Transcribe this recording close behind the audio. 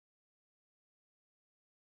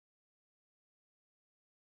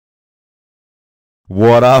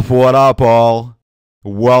What up, all?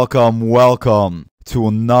 Welcome to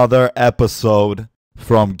another episode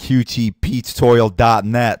from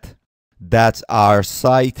QTP That's our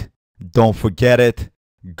site. Don't forget it.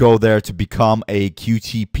 Go there to become a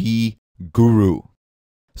QTP guru.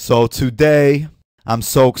 So today, I'm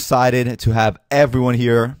so excited to have everyone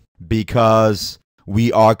here because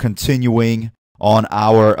we are continuing on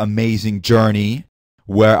our amazing journey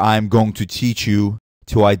where I'm going to teach you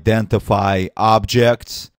to identify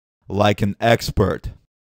objects like an expert.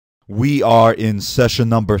 We are in session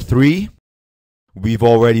number 3. We've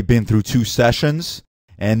already been through 2 sessions,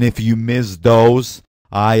 and if you missed those,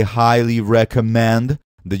 I highly recommend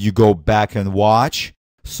that you go back and watch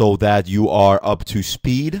so that you are up to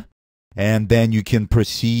speed, and then you can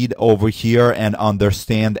proceed over here and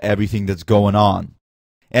understand everything that's going on.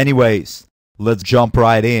 Anyways, let's jump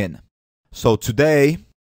right in. So today,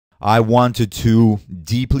 I wanted to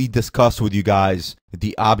deeply discuss with you guys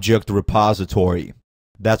the object repository.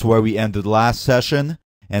 That's where we ended last session,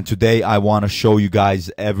 and today I want to show you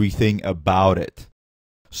guys everything about it.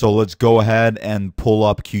 So let's go ahead and pull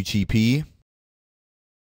up QTP,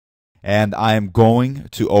 and I am going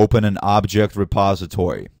to open an object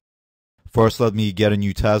repository. First, let me get a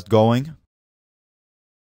new test going,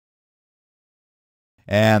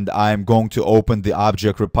 and I'm going to open the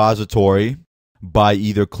object repository by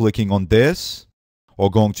either clicking on this or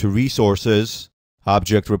going to Resources,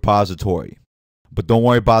 Object Repository. But don't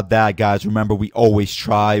worry about that, guys. Remember, we always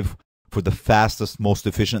strive for the fastest, most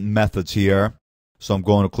efficient methods here. So I'm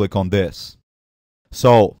going to click on this.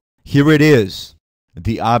 So here it is,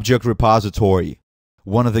 the object repository.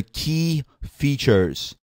 One of the key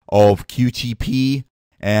features of QTP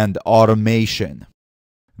and automation.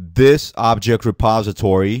 This object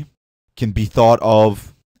repository can be thought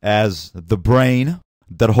of as the brain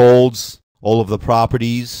that holds all of the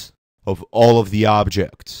properties of all of the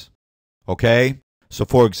objects. Okay? So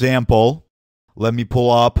for example, let me pull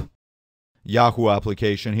up Yahoo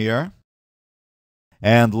application here,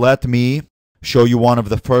 and let me show you one of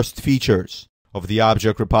the first features of the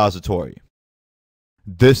object repository.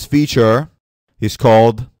 This feature is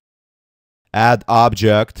called Add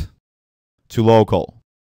Object to Local.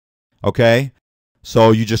 Okay?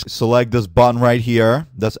 So you just select this button right here,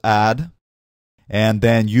 that's Add, and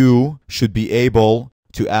then you should be able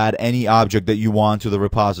to add any object that you want to the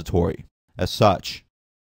repository as such.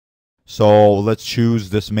 So let's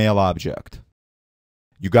choose this mail object.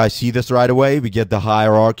 You guys see this right away? We get the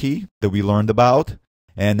hierarchy that we learned about,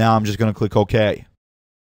 and now I'm just going to click OK.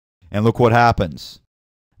 And look what happens.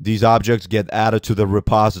 These objects get added to the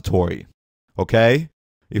repository. Okay?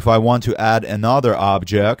 If I want to add another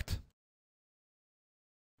object,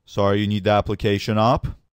 sorry, you need the application up.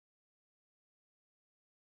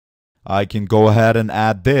 I can go ahead and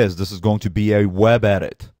add this. This is going to be a web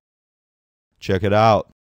edit. Check it out.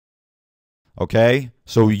 Okay?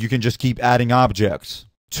 So you can just keep adding objects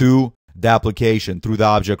to the application through the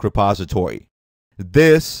object repository.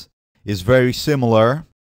 This is very similar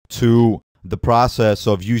to the process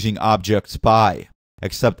of using Object Spy.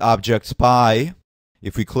 Except Object Spy,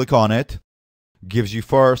 if we click on it, gives you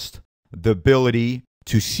first the ability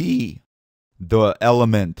to see the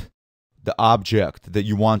element, the object that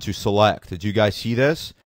you want to select. Did you guys see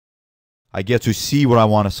this? I get to see what I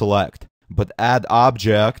want to select. But Add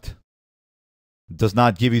Object does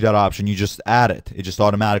not give you that option. You just add it. It just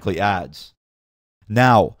automatically adds.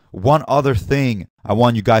 Now, one other thing I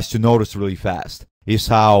want you guys to notice really fast is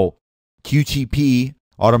how QTP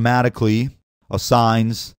automatically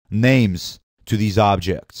assigns names to these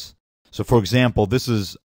objects. So for example, this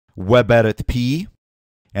is Web Edit P,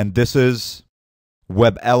 and this is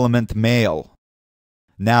Web Element Mail.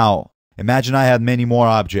 Now, imagine I had many more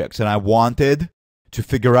objects and I wanted to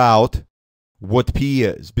figure out what P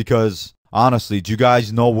is, because honestly, do you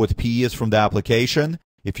guys know what P is from the application?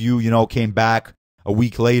 If you came back a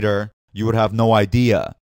week later, you would have no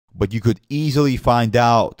idea. But you could easily find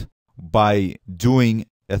out by doing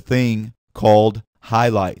a thing called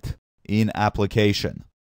highlight in application.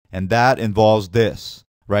 And that involves this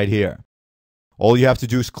right here. All you have to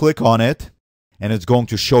do is click on it, and it's going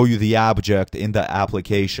to show you the object in the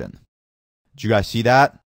application. Did you guys see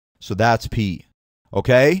that? So that's P.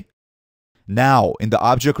 Okay? Now, in the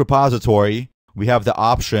object repository, we have the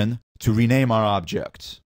option to rename our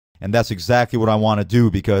objects. And that's exactly what I want to do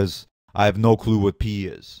because I have no clue what P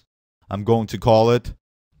is. I'm going to call it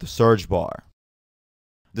the search bar.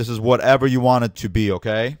 This is whatever you want it to be,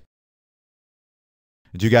 okay?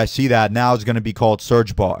 Did you guys see that? Now it's going to be called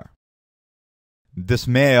search bar. This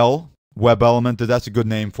mail web element, that's a good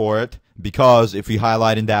name for it, because if we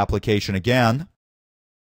highlight in the application again,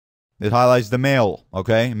 It highlights the mail,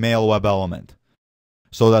 okay? Mail web element.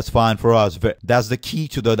 So that's fine for us. That's the key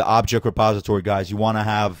to the object repository, guys. You want to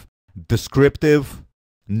have descriptive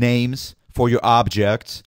names for your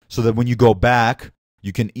objects so that when you go back,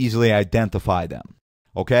 you can easily identify them,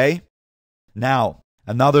 okay? Now,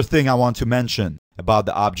 another thing I want to mention about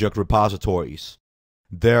the object repositories.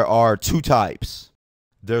 There are two types.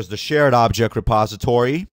 There's the shared object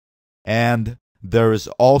repository, and there is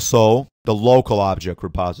also the local object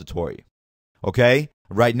repository. Okay?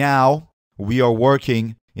 Right now, we are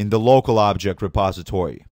working in the local object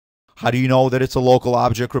repository. How do you know that it's a local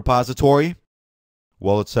object repository?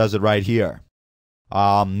 Well, it says it right here.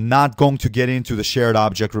 I'm not going to get into the shared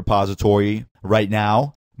object repository right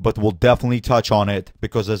now, but we'll definitely touch on it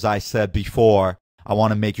because, as I said before, I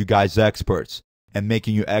want to make you guys experts. And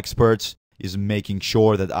making you experts is making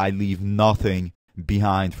sure that I leave nothing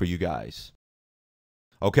behind for you guys.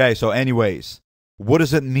 Okay, so anyways, what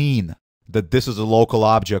does it mean that this is a local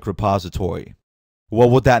object repository? Well,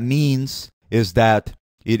 what that means is that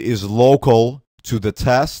it is local to the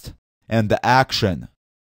test and the action.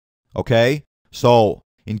 Okay, so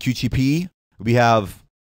in QTP, we have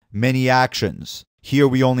many actions. Here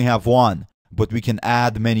we only have one, but we can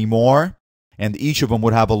add many more, and each of them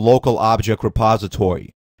would have a local object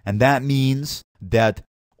repository. And that means that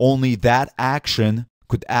only that action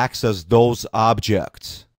could access those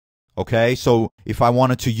objects. Okay, so if I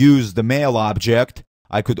wanted to use the mail object,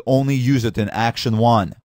 I could only use it in action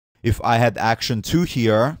 1. If I had action 2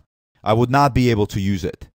 here, I would not be able to use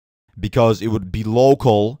it because it would be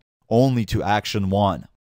local only to action 1.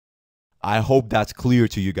 I hope that's clear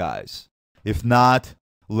to you guys. If not,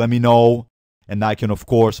 let me know, and I can of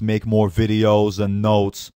course make more videos and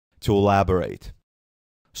notes to elaborate.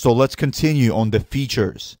 So let's continue on the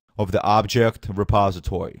features of the object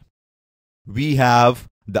repository. We have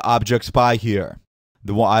the object spy here.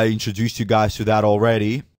 The one I introduced you guys to that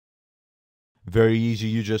already. Very easy.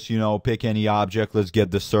 You just, pick any object. Let's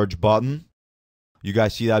get the search button. You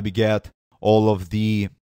guys see that we get all of the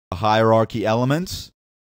hierarchy elements.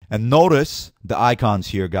 And notice the icons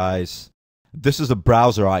here, guys. This is a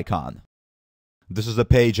browser icon. This is a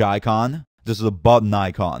page icon. This is a button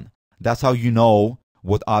icon. That's how you know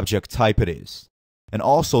what object type it is. And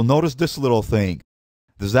also, notice this little thing.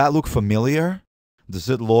 Does that look familiar? Does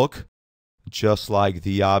it look just like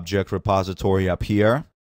the object repository up here?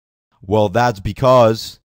 Well, that's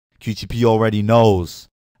because QTP already knows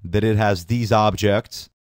that it has these objects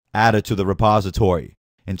added to the repository.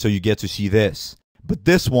 And so you get to see this. But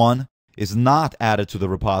this one is not added to the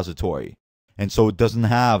repository. And so it doesn't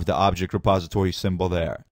have the object repository symbol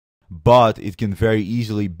there. But it can very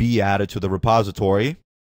easily be added to the repository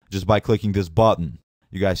just by clicking this button.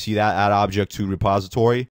 You guys see that? Add object to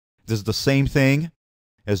repository. This is the same thing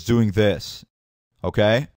as doing this.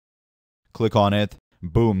 Okay? Click on it.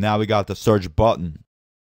 Boom. Now we got the search button.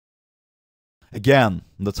 Again,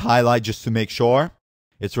 let's highlight just to make sure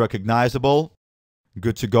it's recognizable.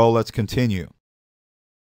 Good to go. Let's continue.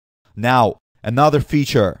 Now, another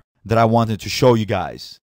feature that I wanted to show you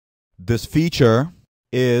guys. This feature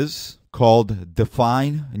is called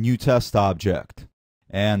Define New Test Object.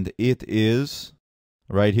 And it is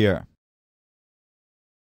right here.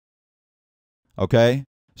 Okay?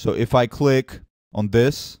 So if I click on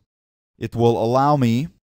this, it will allow me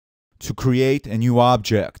to create a new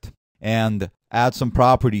object and add some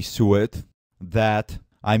properties to it that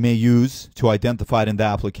I may use to identify it in the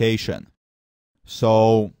application.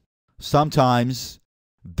 So sometimes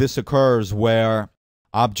this occurs where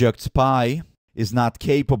Object Spy is not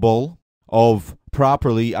capable of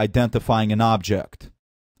properly identifying an object,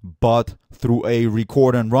 but through a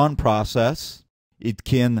record and run process, it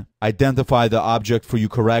can identify the object for you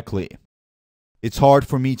correctly. It's hard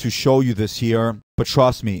for me to show you this here, but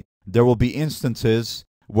trust me, there will be instances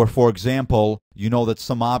where, for example, you know that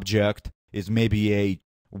some object is maybe a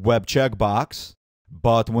web checkbox,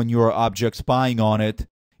 but when you're object spying on it,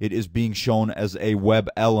 it is being shown as a web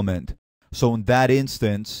element. So in that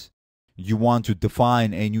instance, you want to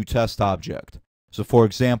define a new test object. So for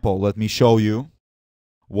example, let me show you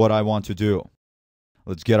what I want to do.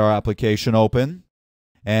 Let's get our application open,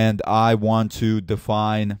 and I want to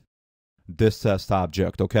define this test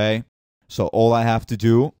object, okay? So all I have to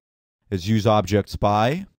do is use Object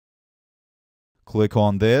Spy. Click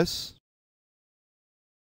on this.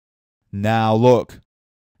 Now look,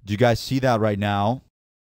 do you guys see that right now?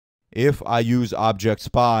 If I use Object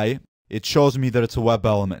Spy, it shows me that it's a web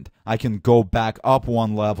element. I can go back up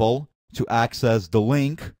one level to access the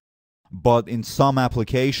link, but in some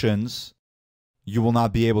applications, you will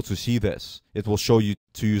not be able to see this. It will show you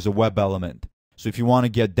to use a web element. So if you want to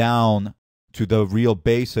get down to the real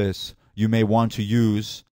basis, you may want to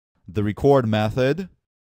use the record method.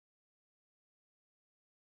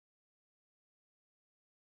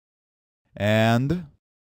 And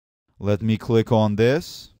let me click on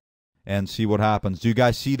this and see what happens. Do you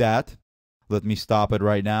guys see that? Let me stop it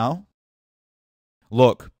right now.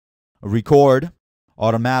 Look, record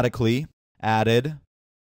automatically added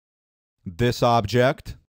this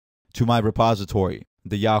object to my repository,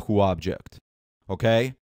 the Yahoo object.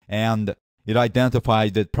 Okay? And it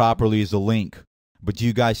identified it properly as a link. But do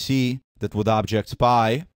you guys see that with object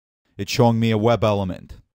spy, it's showing me a web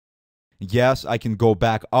element? Yes, I can go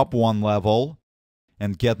back up one level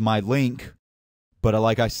and get my link, but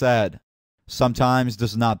like I said, sometimes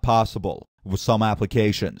this is not possible with some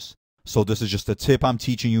applications. So this is just a tip I'm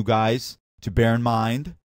teaching you guys to bear in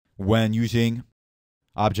mind when using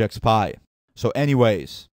object spy. So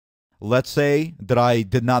anyways, let's say that I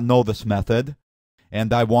did not know this method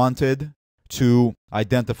and I wanted to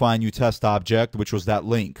identify a new test object, which was that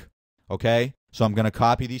link. Okay, so I'm going to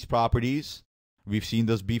copy these properties. We've seen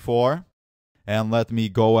this before. And let me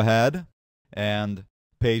go ahead and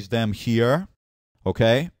paste them here.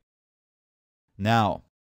 Okay, now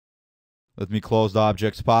let me close the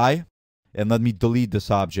object spy and let me delete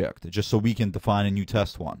this object just so we can define a new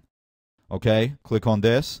test one. Okay, click on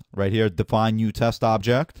this right here, define new test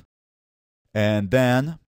object. And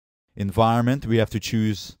then environment, we have to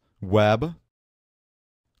choose web.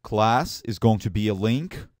 Class is going to be a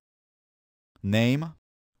link. Name,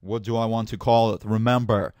 what do I want to call it?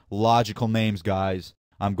 Remember, logical names, guys.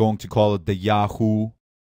 I'm going to call it the Yahoo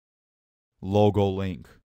logo link.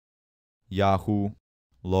 Yahoo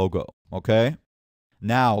logo. Okay?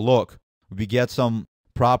 Now, look, we get some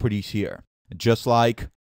properties here, just like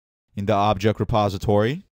in the object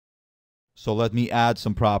repository. So let me add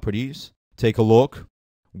some properties. Take a look.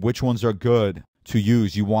 Which ones are good to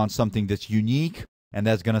use? You want something that's unique and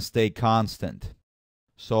that's going to stay constant.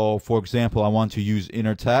 So, for example, I want to use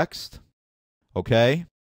inner text. Okay?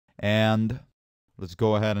 And let's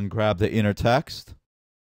go ahead and grab the inner text.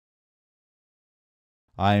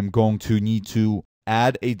 I am going to need to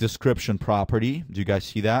add a description property. Do you guys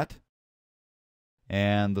see that?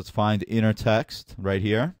 And let's find inner text right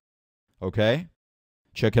here. Okay?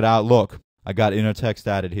 Check it out. Look, I got inner text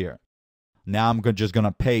added here. Now I'm just going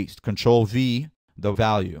to paste, Control V, the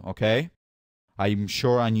value. Okay? I'm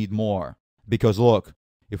sure I need more. Because look,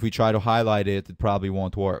 if we try to highlight it, it probably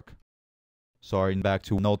won't work. Sorry, back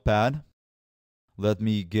to Notepad. Let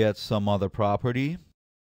me get some other property.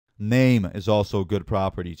 Name is also a good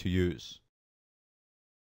property to use.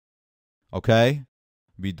 Okay?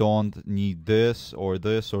 We don't need this or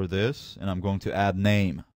this or this. And I'm going to add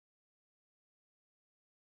name.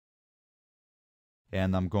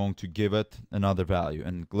 And I'm going to give it another value.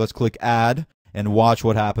 And let's click add and watch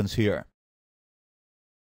what happens here.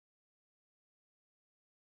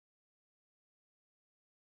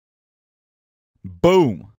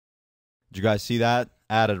 Boom! Did you guys see that?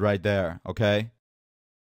 Added right there, okay?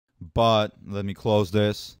 But let me close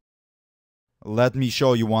this. Let me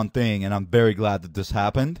show you one thing, and I'm very glad that this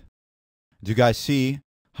happened. Do you guys see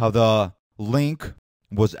how the link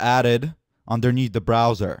was added underneath the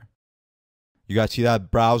browser? You guys see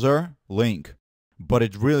that browser link? But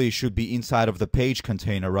it really should be inside of the page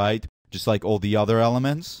container, right? Just like all the other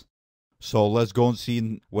elements. So let's go and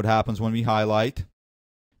see what happens when we highlight.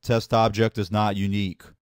 Test object is not unique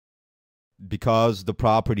because the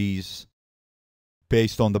properties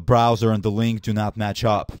based on the browser and the link do not match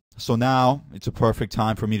up. So now it's a perfect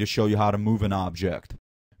time for me to show you how to move an object.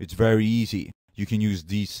 It's very easy. You can use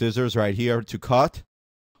these scissors right here to cut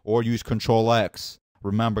or use Control X.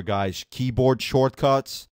 Remember guys, keyboard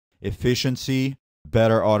shortcuts, efficiency,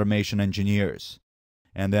 better automation engineers.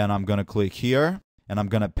 And then I'm going to click here and I'm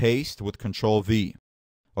going to paste with Control V.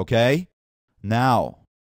 Okay? Now,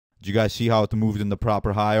 do you guys see how it moved in the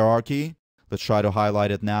proper hierarchy? Let's try to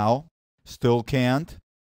highlight it now. Still can't.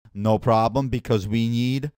 No problem because we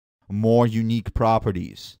need more unique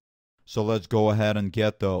properties. So let's go ahead and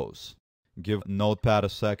get those. Give Notepad a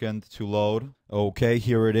second to load. Okay,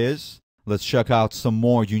 here it is. Let's check out some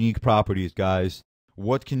more unique properties, guys.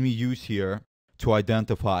 What can we use here to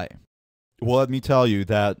identify? Well, let me tell you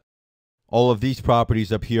that all of these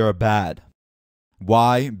properties up here are bad.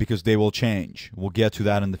 Why? Because they will change. We'll get to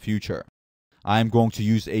that in the future. I'm going to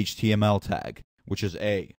use HTML tag, which is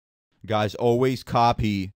A. Guys, always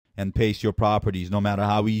copy and paste your properties, no matter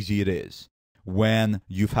how easy it is. When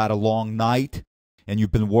you've had a long night and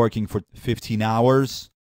you've been working for 15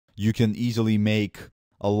 hours, you can easily make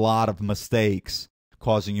a lot of mistakes,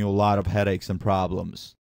 causing you a lot of headaches and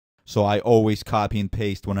problems. So I always copy and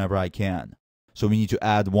paste whenever I can. So we need to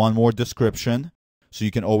add one more description. So you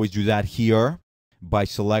can always do that here by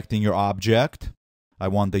selecting your object. I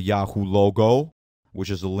want the Yahoo logo, which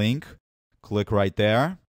is a link. Click right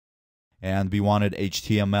there. And we wanted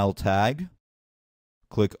HTML tag.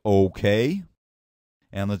 Click OK.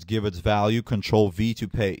 And let's give its value, Control V to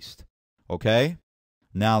paste. Okay?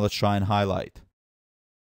 Now let's try and highlight.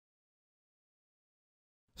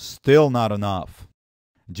 Still not enough.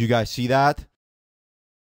 Do you guys see that?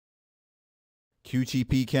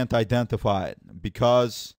 QTP can't identify it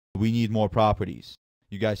because we need more properties.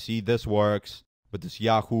 You guys see this works, but this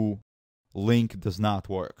Yahoo link does not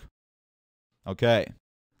work. Okay,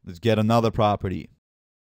 let's get another property.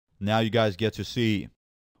 Now you guys get to see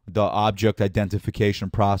the object identification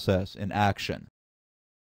process in action.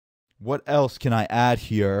 What else can I add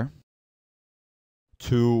here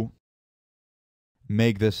to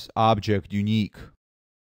make this object unique?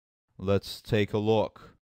 Let's take a look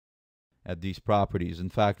at these properties.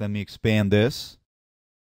 In fact, let me expand this.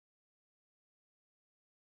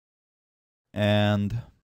 And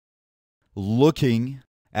looking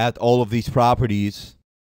at all of these properties,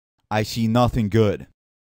 I see nothing good.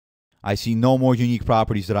 I see no more unique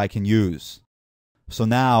properties that I can use. So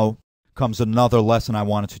now comes another lesson I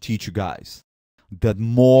wanted to teach you guys. That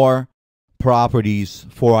more properties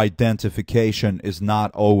for identification is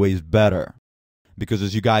not always better. Because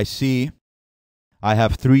as you guys see, I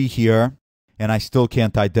have 3 here and I still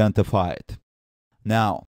can't identify it.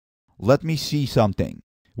 Now, let me see something.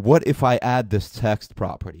 What if I add this text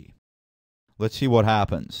property? Let's see what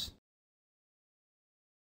happens.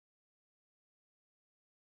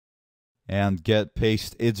 And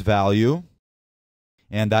paste its value.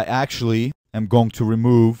 And I actually am going to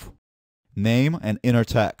remove name and inner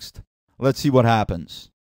text. Let's see what happens.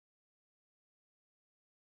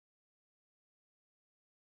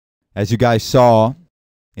 As you guys saw,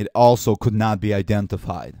 it also could not be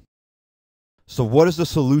identified. So what is the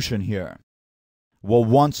solution here? Well,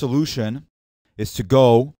 one solution is to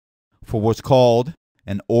go for what's called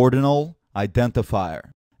an ordinal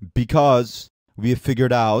identifier, because we have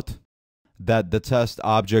figured out that the test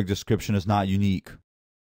object description is not unique.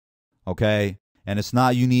 Okay? And it's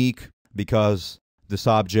not unique because this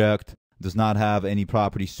object does not have any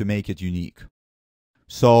properties to make it unique.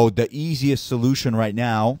 So the easiest solution right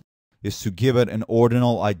now is to give it an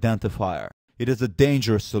ordinal identifier. It is a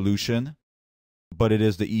dangerous solution, but it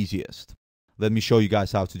is the easiest. Let me show you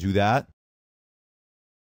guys how to do that.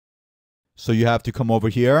 So you have to come over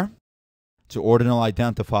here to ordinal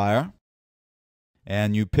identifier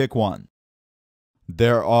and you pick one.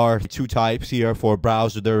 There are 2 types here. For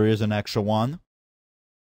browser there is an extra one,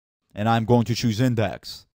 and I'm going to choose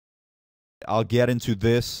index. I'll get into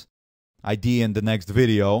this idea in the next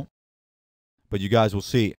video, but you guys will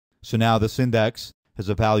see. So now this index has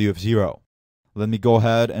a value of 0. Let me go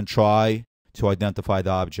ahead and try to identify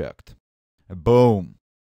the object. Boom.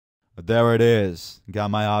 There it is.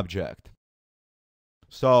 Got my object.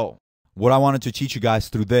 So what I wanted to teach you guys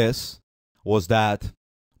through this was that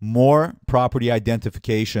more property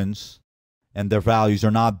identifications and their values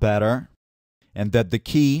are not better, and that the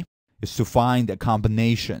key is to find a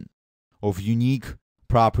combination of unique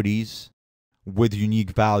properties with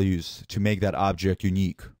unique values to make that object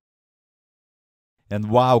unique. And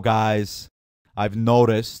wow, guys, I've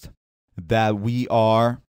noticed that we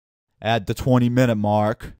are at the 20-minute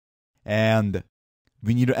mark and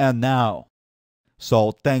we need to end now.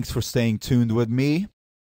 So thanks for staying tuned with me.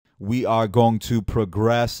 We are going to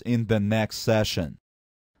progress in the next session.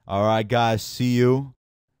 All right, guys, see you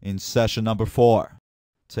in session number 4.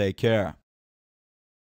 Take care.